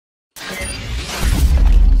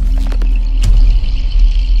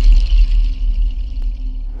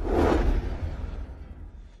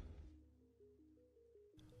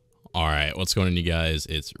Alright, what's going on, you guys?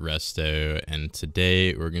 It's Resto, and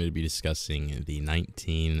today we're going to be discussing the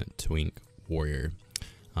 19 Twink Warrior.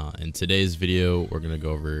 In today's video, we're going to go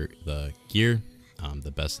over the gear, the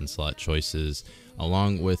best in slot choices,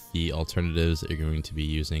 along with the alternatives that you're going to be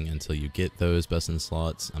using until you get those best in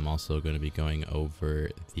slots. I'm also going to be going over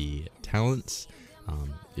the talents,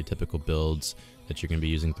 the typical builds that you're going to be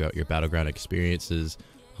using throughout your battleground experiences.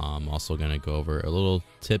 I'm also going to go over a little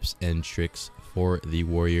tips and tricks for the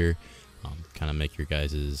warrior, kind of make your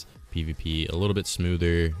guys' PvP a little bit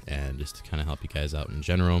smoother and just to kind of help you guys out in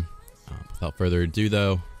general. Without further ado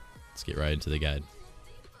though, let's get right into the guide.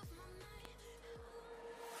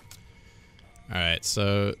 Alright,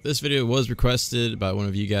 so this video was requested by one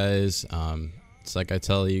of you guys. It's like I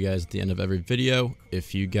tell you guys at the end of every video,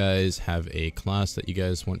 if you guys have a class that you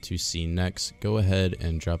guys want to see next, go ahead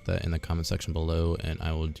and drop that in the comment section below and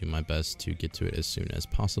I will do my best to get to it as soon as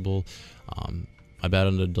possible. My bad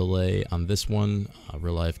on the delay on this one.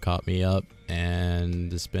 Real life caught me up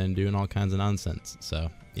and it's been doing all kinds of nonsense. So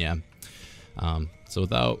yeah. So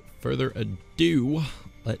without further ado,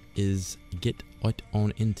 let us get right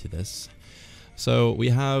on into this. So we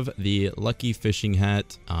have the lucky fishing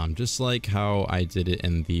hat. Just like how I did it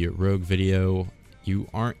in the rogue video, you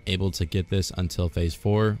aren't able to get this until phase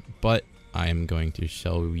 4, but I am going to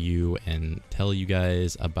show you and tell you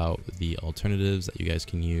guys about the alternatives that you guys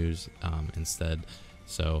can use instead,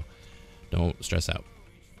 so don't stress out.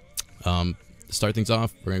 To start things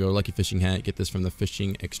off, we're gonna go lucky fishing hat. Get this from the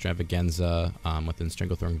fishing extravaganza within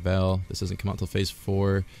Stranglethorn Vale. This doesn't come out till phase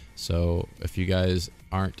 4, so if you guys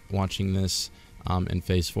aren't watching this in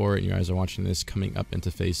phase 4 and you guys are watching this coming up into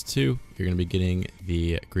phase 2, you're going to be getting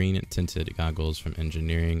the green tinted goggles from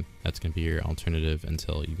engineering. That's going to be your alternative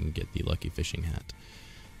until you can get the lucky fishing hat.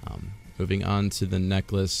 Moving on to the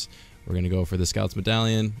necklace, we're going to go for the Scout's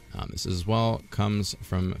Medallion. This as well comes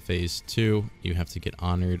from phase 2. You have to get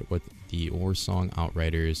honored with the Warsong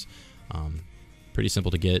Outriders. Pretty simple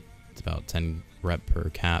to get. It's about 10 rep per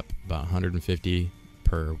cap, about 150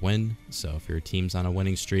 per win. So if your team's on a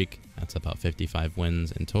winning streak, that's about 55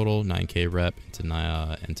 wins in total. 9k rep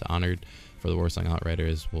into honored for the Warsong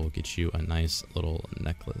Outriders will get you a nice little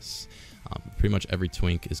necklace. Pretty much every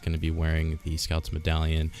twink is going to be wearing the Scout's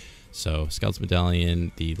Medallion. So Scout's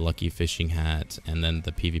Medallion, the lucky fishing hat, and then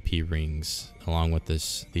the PvP rings along with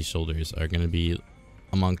these shoulders are going to be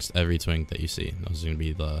amongst every twink that you see. Those are going to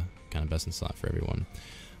be the kind of best in slot for everyone.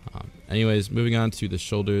 Anyways, moving on to the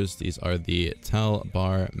shoulders, these are the Tel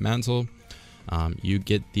Bar Mantle. You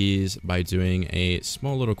get these by doing a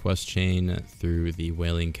small little quest chain through the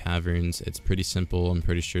Wailing Caverns. It's pretty simple. I'm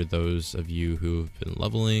pretty sure those of you who've been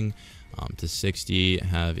leveling to 60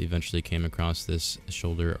 have eventually came across this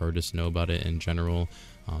shoulder or just know about it in general.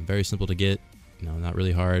 Very simple to get, not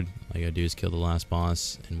really hard. All you gotta do is kill the last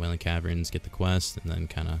boss in Wailing Caverns, get the quest, and then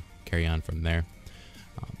kind of carry on from there.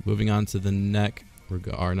 Moving on to the neck,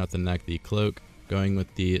 the cloak. Going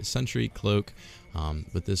with the Sentry Cloak.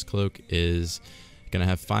 With this cloak is gonna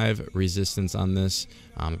have 5 resistance on this.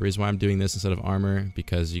 The reason why I'm doing this instead of armor,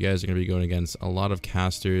 because you guys are gonna be going against a lot of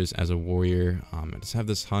casters as a warrior. I just have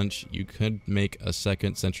this hunch you could make a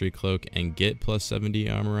second Sentry Cloak and get plus 70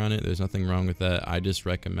 armor on it. There's nothing wrong with that. I just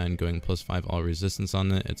recommend going plus 5 all resistance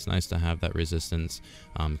on it. It's nice to have that resistance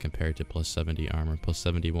compared to plus 70 armor. Plus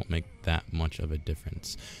 70 won't make that much of a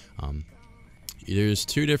difference. There's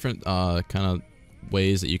 2 different kind of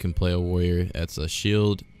ways that you can play a warrior. It's a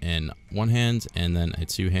shield in one hand and then a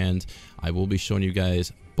 2-hand. I will be showing you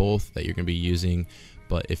guys both that you're going to be using,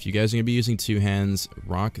 but if you guys are going to be using 2 hands,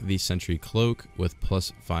 rock the Sentry Cloak with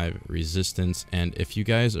plus 5 resistance, and if you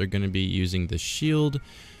guys are going to be using the shield,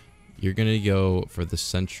 you're going to go for the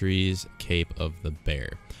Sentry's Cape of the Bear.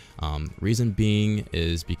 Reason being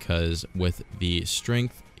is because with the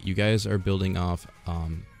strength, you guys are building off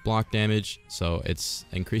block damage, so it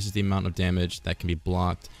increases the amount of damage that can be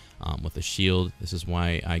blocked with a shield. This is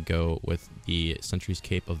why I go with the Sentry's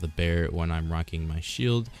Cape of the Bear when I'm rocking my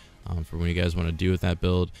shield, for when you guys want to do with that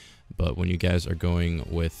build. But when you guys are going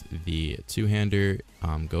with the 2-hander,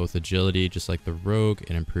 go with agility just like the rogue.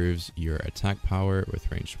 It improves your attack power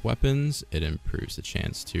with ranged weapons. It improves the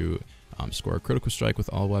chance to score a critical strike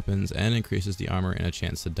with all weapons, and increases the armor and a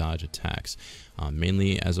chance to dodge attacks.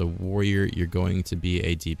 Mainly as a warrior, you're going to be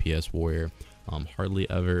a DPS warrior. Hardly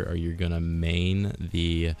ever are you gonna main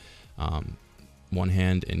the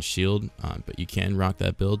 1-hand and shield, but you can rock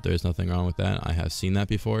that build. There's nothing wrong with that. I have seen that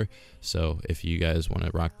before, so if you guys want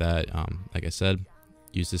to rock that, like I said,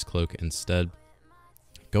 use this cloak instead.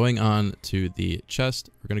 Going on to the chest,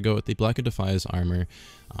 we're going to go with the Black and Defies armor.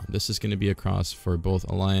 This is going to be across for both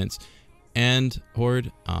Alliance and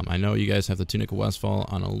Horde. I know you guys have the Tunic of Westfall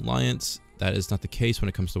on Alliance. That is not the case when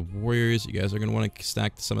it comes to Warriors. You guys are going to want to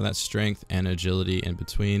stack some of that strength and agility in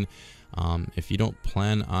between. If you don't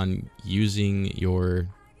plan on using your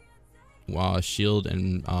shield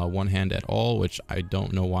in one hand at all, which I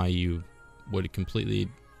don't know why you would completely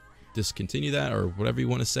discontinue that or whatever you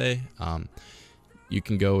want to say, you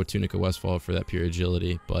can go with Tunic of Westfall for that pure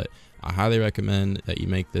agility, but I highly recommend that you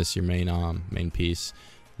make this your main piece.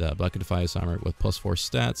 The Black Defiance armor with +4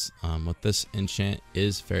 stats. With this enchant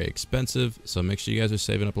is very expensive, so make sure you guys are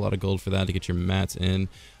saving up a lot of gold for that to get your mats in.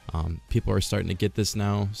 People are starting to get this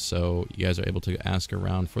now, so you guys are able to ask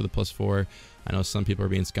around for the +4. I know some people are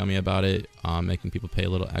being scummy about it, making people pay a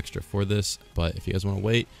little extra for this, but if you guys want to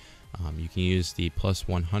wait, you can use the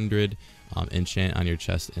 +100 enchant on your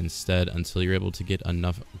chest instead until you're able to get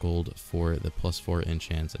enough gold for the +4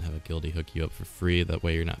 enchants and have a guildie hook you up for free. That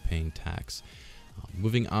way you're not paying tax.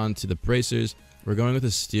 Moving on to the bracers, we're going with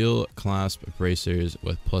the steel clasp bracers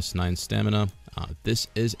with +9 stamina. This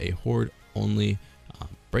is a Horde only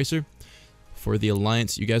bracer. For the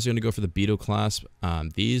Alliance, you guys are going to go for the beetle clasp.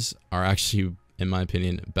 These are actually, in my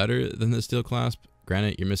opinion, better than the steel clasp.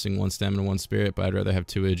 Granted, you're missing 1 stamina, 1 spirit, but I'd rather have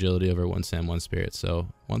 2 agility over 1 stam, 1 spirit. So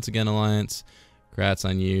once again, Alliance, congrats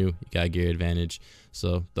on you. You got gear advantage.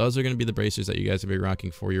 So those are going to be the bracers that you guys will be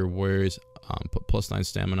rocking for your Warriors. Put +9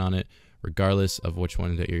 stamina on it, regardless of which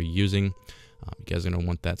one that you're using. You guys are going to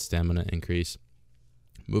want that stamina increase.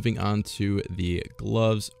 Moving on to the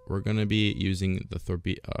gloves, we're going to be using the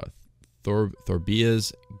Thorbia's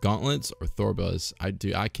gauntlets, or Thorbas.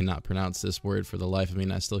 I cannot pronounce this word for the life of me,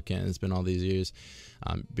 and I still can't. It's been all these years.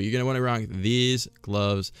 But you're going to want to rock these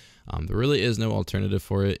gloves. There really is no alternative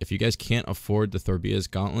for it. If you guys can't afford the Thorbia's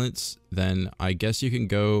gauntlets, then I guess you can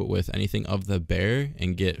go with anything of the bear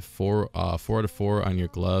and get 4 out of 4 on your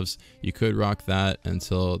gloves. You could rock that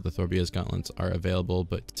until the Thorbia's gauntlets are available,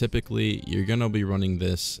 but typically you're going to be running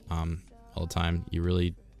this all the time. You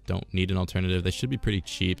really don't need an alternative. They should be pretty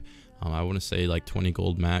cheap. I want to say like 20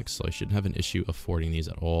 gold max, so I shouldn't have an issue affording these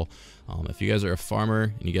at all. If you guys are a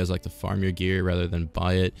farmer and you guys like to farm your gear rather than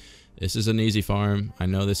buy it, this is an easy farm. I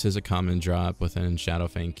know this is a common drop within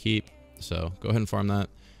Shadowfang Keep, so go ahead and farm that.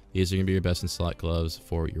 These are going to be your best in slot gloves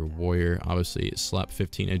for your warrior. Obviously, slap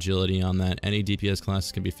 15 agility on that. Any DPS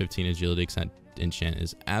class can be 15 agility, because that enchant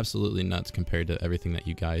is absolutely nuts compared to everything that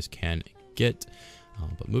you guys can get.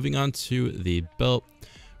 But moving on to the belt,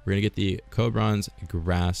 we're going to get the Cobran's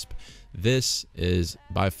Grasp. This is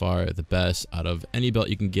by far the best out of any belt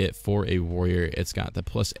you can get for a warrior. It's got the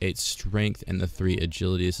 +8 strength and the 3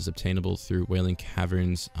 agility. This is obtainable through Wailing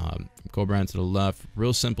Caverns. Cobran to the left,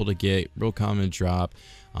 real simple to get, real common drop.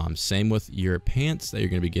 Same with your pants that you're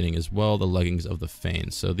going to be getting as well, the leggings of the Fane.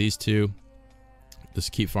 So these two,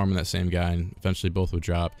 just keep farming that same guy and eventually both will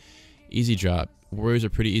drop. Easy drop. Warriors are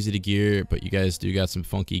pretty easy to gear, but you guys do got some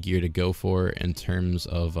funky gear to go for in terms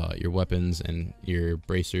of your weapons and your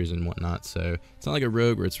bracers and whatnot. So it's not like a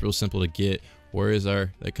rogue where it's real simple to get. Warriors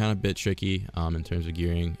they're kind of a bit tricky in terms of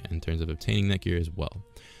gearing, in terms of obtaining that gear as well.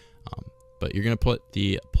 But you're going to put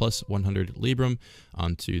the +100 Librum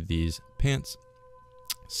onto these pants.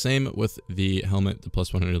 Same with the helmet, the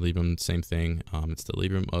 +100 Librum, same thing. It's the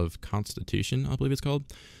Librum of Constitution, I believe it's called.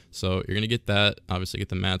 So you're going to get that, obviously get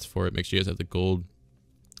the mats for it. Make sure you guys have the gold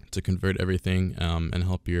to convert everything and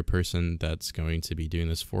help your person that's going to be doing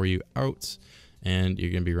this for you out. And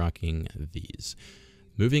you're going to be rocking these.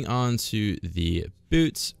 Moving on to the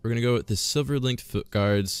boots, we're going to go with the silver linked foot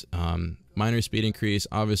guards. Minor speed increase,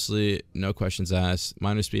 obviously, no questions asked.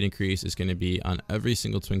 Minor speed increase is going to be on every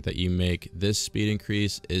single twink that you make. This speed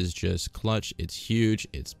increase is just clutch. It's huge.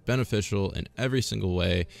 It's beneficial in every single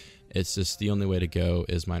way. It's just the only way to go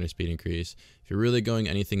is minor speed increase. If you're really going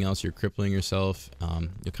anything else, you're crippling yourself.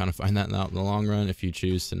 You'll kind of find that out in the long run if you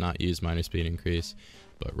choose to not use minor speed increase.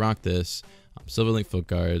 But rock this. Silver link foot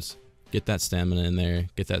guards. Get that stamina in there.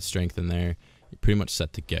 Get that strength in there. You're pretty much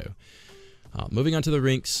set to go. Moving on to the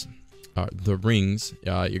rings. You're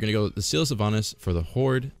going to go with the Seal of Sylvanas for the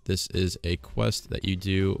Horde. This is a quest that you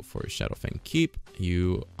do for Shadowfang Keep.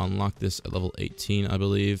 You unlock this at level 18, I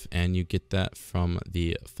believe, and you get that from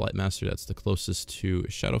the Flight Master that's the closest to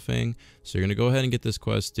Shadowfang. So you're going to go ahead and get this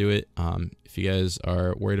quest, do it. If you guys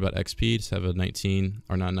are worried about XP, just have a 19,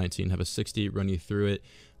 or not 19, have a 60 run you through it.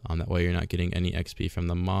 That way you're not getting any XP from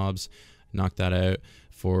the mobs. Knock that out.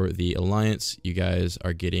 For the Alliance, you guys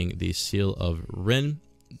are getting the Seal of Rin.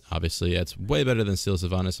 Obviously, that's way better than Seal of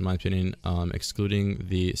Sylvanas in my opinion, excluding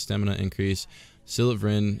the stamina increase. Seal of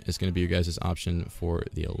Rin is going to be your guys' option for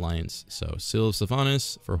the Alliance. So Seal of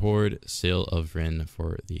Sylvanas for Horde, Seal of Rin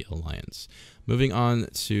for the Alliance. Moving on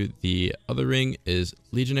to the other ring is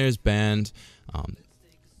Legionnaire's Band.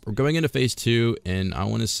 We're going into phase 2, and I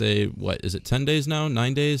want to say, what is it, 10 days now,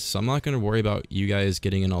 9 days? So I'm not going to worry about you guys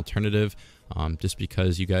getting an alternative, just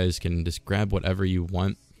because you guys can just grab whatever you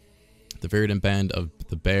want. The Virident Band of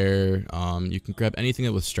the Bear, you can grab anything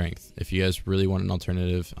that with strength. If you guys really want an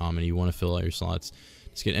alternative, and you want to fill out your slots,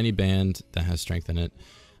 just get any band that has strength in it.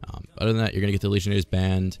 Other than that, you're going to get the Legionnaire's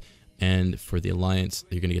Band, and for the Alliance,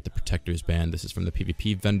 you're going to get the Protector's Band. This is from the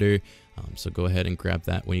PvP vendor, so go ahead and grab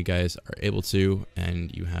that when you guys are able to,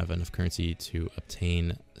 and you have enough currency to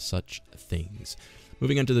obtain such things.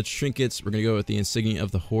 Moving on to the trinkets, we're going to go with the Insignia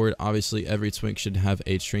of the Horde. Obviously, every Twink should have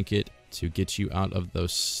a trinket to get you out of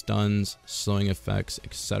those stuns, slowing effects,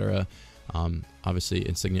 etc. Obviously,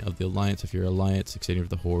 Insignia of the Alliance if you're Alliance, Insignia of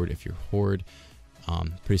the Horde if you're Horde.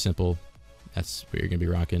 Pretty simple. That's what you're going to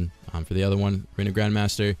be rocking. For the other one, Ring of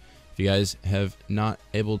Grandmaster. If you guys have not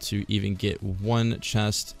able to even get one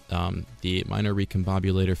chest, the Minor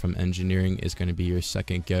Recombobulator from Engineering is going to be your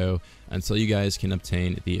second go until you guys can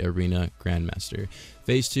obtain the Arena Grandmaster.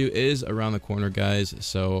 Phase 2 is around the corner, guys,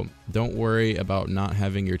 so don't worry about not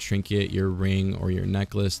having your trinket, your ring, or your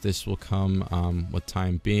necklace. This will come with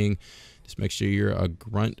time being. Just make sure you're a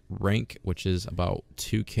grunt rank, which is about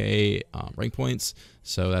 2k rank points.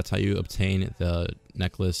 So that's how you obtain the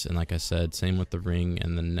necklace. And like I said, same with the ring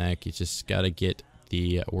and the neck. You just got to get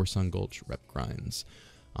the Warsong Gulch rep grinds.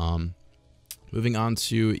 Moving on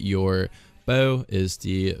to your bow is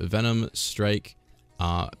the Venom Strike.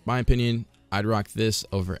 My opinion, I'd rock this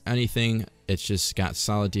over anything. It's just got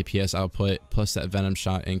solid DPS output, plus that Venom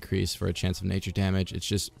Shot increase for a chance of nature damage. It's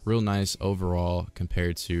just real nice overall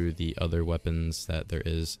compared to the other weapons that there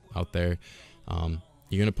is out there.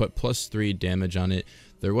 You're going to put +3 damage on it.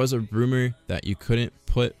 There was a rumor that you couldn't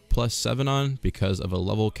put +7 on because of a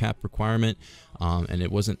level cap requirement, and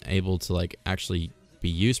it wasn't able to like actually be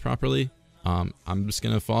used properly. I'm just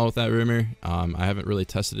going to follow with that rumor. I haven't really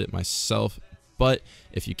tested it myself, but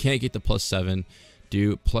if you can't get the +7,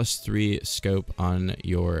 do +3 scope on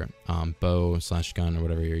your bow / gun or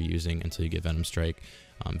whatever you're using until you get Venom Strike.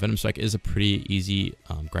 Venom Strike is a pretty easy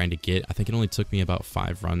grind to get. I think it only took me about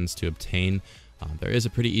 5 runs to obtain. There is a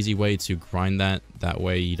pretty easy way to grind that. That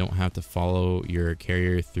way you don't have to follow your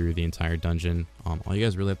carrier through the entire dungeon. All you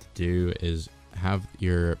guys really have to do is have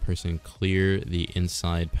your person clear the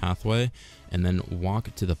inside pathway and then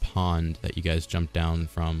walk to the pond that you guys jumped down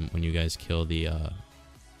from when you guys kill the, I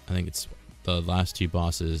think it's the last 2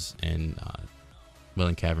 bosses in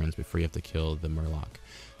Welling Caverns before you have to kill the Murloc.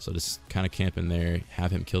 So just kind of camp in there, have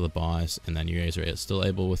him kill the boss, and then you guys are still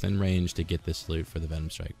able within range to get this loot for the Venom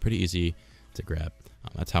Strike. Pretty easy to grab.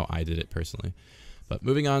 That's how I did it personally. But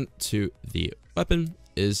moving on to the weapon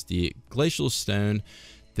is the Glacial Stone.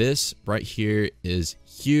 This right here is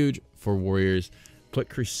huge for warriors. Put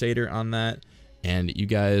Crusader on that, and you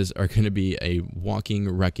guys are going to be a walking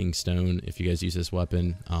wrecking stone if you guys use this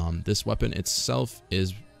weapon. This weapon itself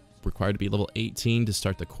is required to be level 18 to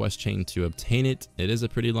start the quest chain to obtain it. It is a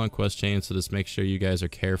pretty long quest chain, so just make sure you guys are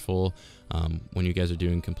careful when you guys are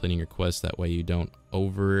completing your quest. That way you don't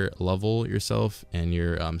over level yourself and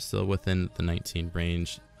you're still within the 19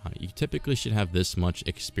 range. You typically should have this much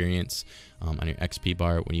experience on your XP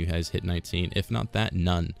bar when you guys hit 19. If not that,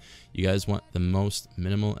 none. You guys want the most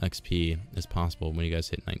minimal XP as possible when you guys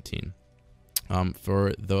hit 19.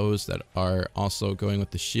 For those that are also going with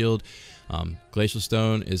the shield, Glacial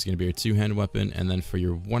Stone is going to be your 2-hand weapon, and then for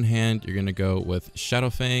your 1-hand, you're going to go with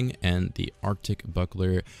Shadowfang and the Arctic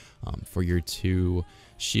Buckler for your 2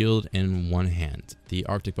 shield in 1 hand. The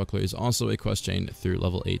Arctic Buckler is also a quest chain through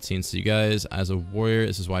level 18. So you guys, as a warrior,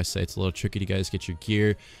 this is why I say it's a little tricky to guys get your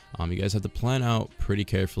gear. You guys have to plan out pretty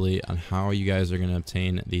carefully on how you guys are going to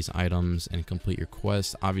obtain these items and complete your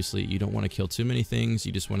quest. Obviously, you don't want to kill too many things.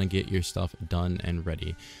 You just want to get your stuff done and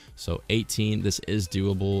ready. So 18, this is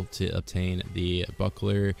doable to obtain the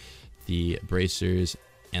buckler, the bracers,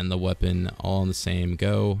 and the weapon all in the same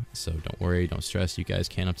go. So don't worry, don't stress. You guys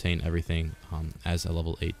can obtain everything as a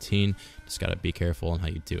level 18. Just gotta be careful on how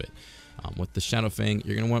you do it. With the Shadowfang,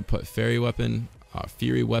 you're gonna want to put Fiery Weapon,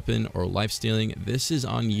 or Life Stealing. This is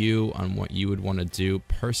on you on what you would want to do.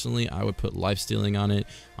 Personally, I would put Life Stealing on it.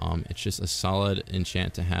 It's just a solid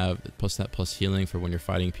enchant to have, plus that plus healing for when you're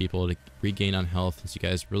fighting people to regain on health, since you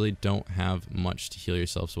guys really don't have much to heal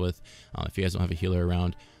yourselves with. If you guys don't have a healer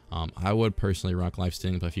around, I would personally rock Life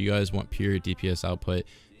Stealing, but if you guys want pure DPS output,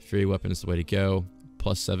 Fiery Weapon is the way to go.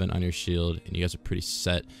 +7 on your shield, and you guys are pretty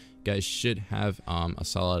set. You guys should have a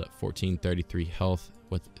solid 1433 health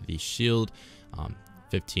with the shield.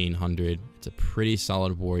 1500. It's a pretty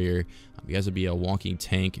solid warrior. You guys would be a walking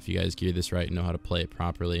tank if you guys gear this right and know how to play it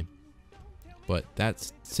properly. But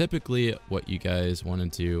that's typically what you guys want to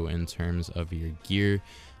do in terms of your gear.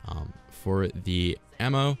 For the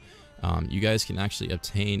ammo, you guys can actually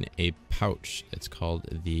obtain a pouch. It's called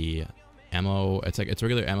the ammo. It's a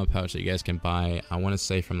regular ammo pouch that you guys can buy, I want to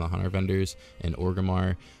say, from the hunter vendors in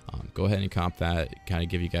Orgrimmar. Go ahead and comp that. Kind of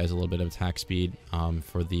give you guys a little bit of attack speed.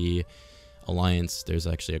 For the Alliance, there's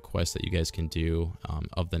actually a quest that you guys can do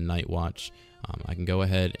of the Night Watch. I can go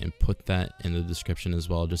ahead and put that in the description as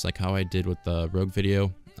well, just like how I did with the Rogue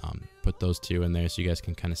video. Put those two in there so you guys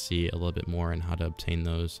can kind of see a little bit more on how to obtain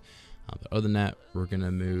those. But other than that, we're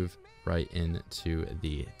gonna move right into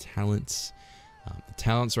the talents. The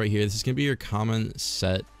talents right here, this is gonna be your common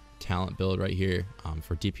set talent build right here,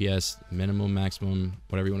 for DPS, minimum, maximum,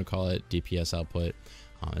 whatever you want to call it, DPS output.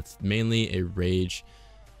 It's mainly a rage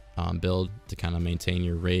build to kind of maintain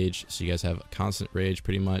your rage, so you guys have a constant rage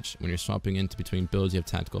pretty much. When you're swapping into between builds, you have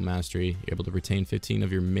tactical mastery. You're able to retain 15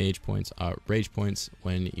 of your rage points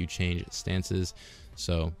when you change stances.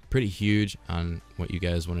 So pretty huge on what you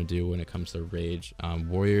guys want to do when it comes to rage.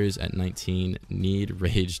 Warriors at 19 need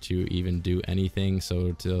rage to even do anything,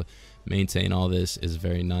 so to maintain all this is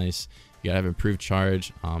very nice. You gotta have improved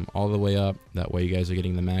charge all the way up. That way you guys are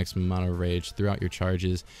getting the maximum amount of rage throughout your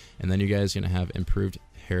charges. And then you guys are gonna have improved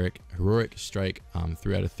heroic strike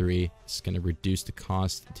 3 out of 3. It's going to reduce the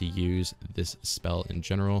cost to use this spell in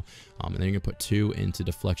general. And then you're going to put 2 into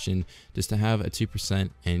deflection just to have a 2%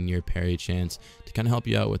 in your parry chance to kind of help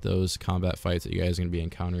you out with those combat fights that you guys are going to be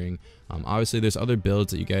encountering. Obviously there's other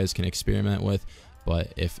builds that you guys can experiment with,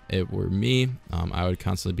 but if it were me, I would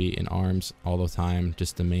constantly be in arms all the time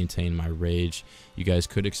just to maintain my rage. You guys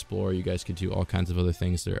could explore, you guys could do all kinds of other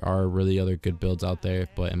things. There are really other good builds out there,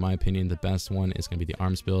 but in my opinion, the best one is going to be the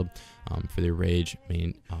arms build for the rage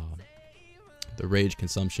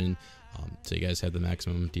consumption. So you guys have the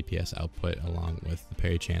maximum DPS output along with the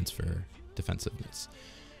parry chance for defensiveness.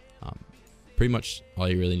 Pretty much all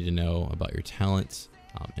you really need to know about your talents.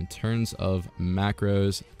 In terms of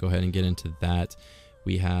macros, go ahead and get into that.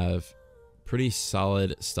 We have pretty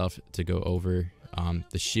solid stuff to go over.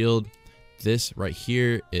 The shield, this right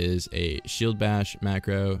here is a shield bash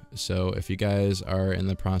macro. So if you guys are in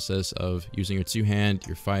the process of using your two-hand,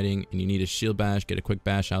 you're fighting, and you need a shield bash, get a quick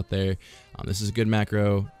bash out there. This is a good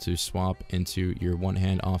macro to swap into your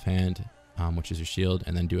one-hand offhand, which is your shield,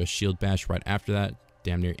 and then do a shield bash right after that.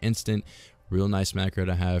 Damn near instant. Real nice macro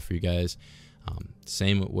to have for you guys.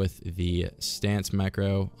 Same with the stance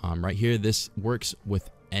macro right here. This works with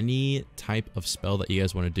any type of spell that you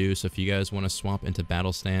guys want to do. So if you guys want to swap into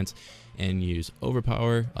battle stance and use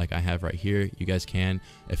overpower like I have right here, you guys can.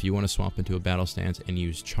 If you want to swap into a battle stance and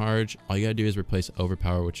use charge, all you gotta do is replace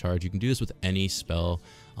overpower with charge. You can do this with any spell.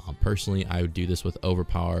 Personally, I would do this with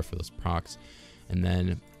overpower for those procs. And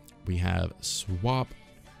then we have swap.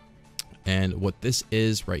 And what this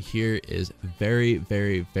is right here is very,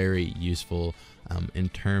 very, very useful in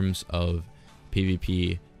terms of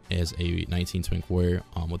PvP as a 19 Twink warrior.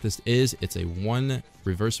 What this is, it's a one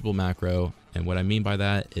reversible macro, and what I mean by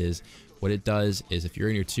that is what it does is if you're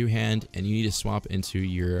in your two-hand and you need to swap into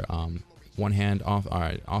your one-hand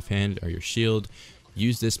offhand or your shield,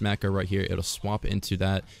 use this macro right here. It'll swap into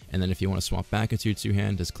that, and then if you want to swap back into your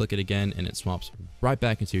two-hand, just click it again and it swaps right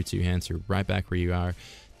back into your two-hand, so you're right back where you are.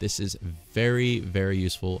 This is very, very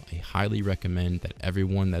useful. I highly recommend that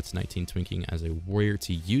everyone that's 19 Twinking as a warrior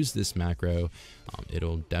to use this macro.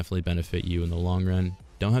 It'll definitely benefit you in the long run.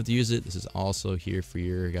 Don't have to use it. This is also here for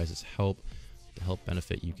your guys' help, to help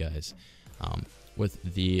benefit you guys. With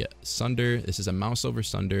the Sunder, this is a mouse over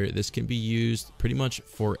Sunder. This can be used pretty much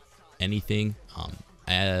for anything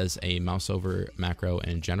as a mouse over macro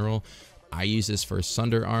in general. I use this for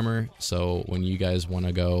Sunder armor, so when you guys want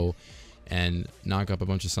to go and knock up a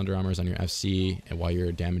bunch of Sunder armors on your FC and while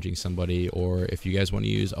you're damaging somebody, or if you guys want to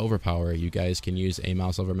use overpower, you guys can use a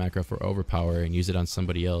mouse over macro for overpower and use it on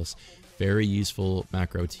somebody else. Very useful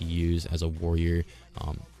macro to use as a warrior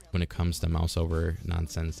when it comes to mouse over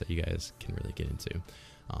nonsense that you guys can really get into.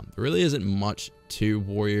 There really isn't much to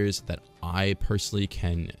warriors that I personally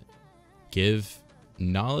can give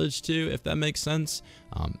knowledge to, if that makes sense,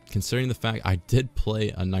 considering the fact I did play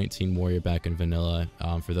a 19 warrior back in vanilla.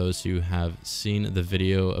 For those who have seen the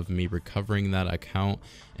video of me recovering that account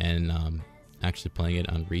and actually playing it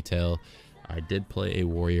on retail, I did play a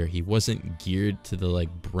warrior. He wasn't geared to the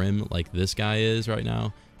brim like this guy is right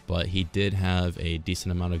now, but he did have a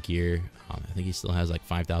decent amount of gear. I think he still has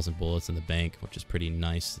 5,000 bullets in the bank, which is pretty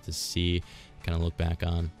nice to see, kind of look back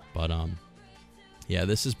on. But yeah,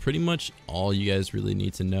 this is pretty much all you guys really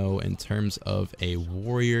need to know in terms of a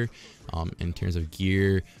warrior, in terms of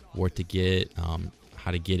gear, where to get,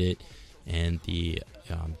 how to get it, and the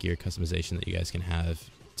gear customization that you guys can have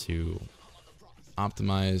to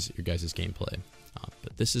optimize your guys' gameplay.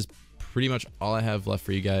 But this is pretty much all I have left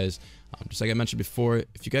for you guys. Just like I mentioned before,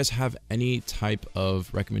 if you guys have any type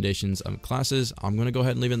of recommendations on classes, I'm going to go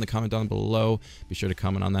ahead and leave it in the comment down below. Be sure to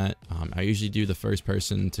comment on that. I usually do the first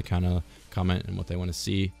person to kind of comment on what they want to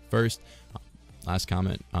see first. Last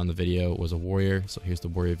comment on the video was a warrior, so here's the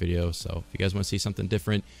warrior video. So if you guys want to see something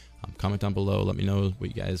different, comment down below. Let me know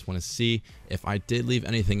what you guys want to see. If I did leave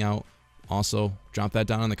anything out, also drop that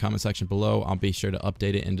down in the comment section below. I'll be sure to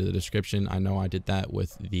update it into the description. I know I did that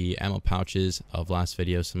with the ammo pouches of last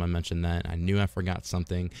video. Someone mentioned that. I knew I forgot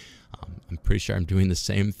something. I'm pretty sure I'm doing the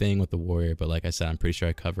same thing with the warrior, but like I said, I'm pretty sure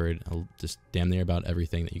I covered just damn near about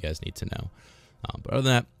everything that you guys need to know. But other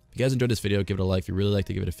than that, if you guys enjoyed this video, give it a like. If you really like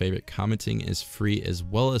to give it a favorite, commenting is free as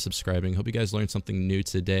well as subscribing. Hope you guys learned something new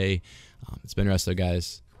today. It's been Resto,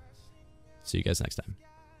 guys. See you guys next time.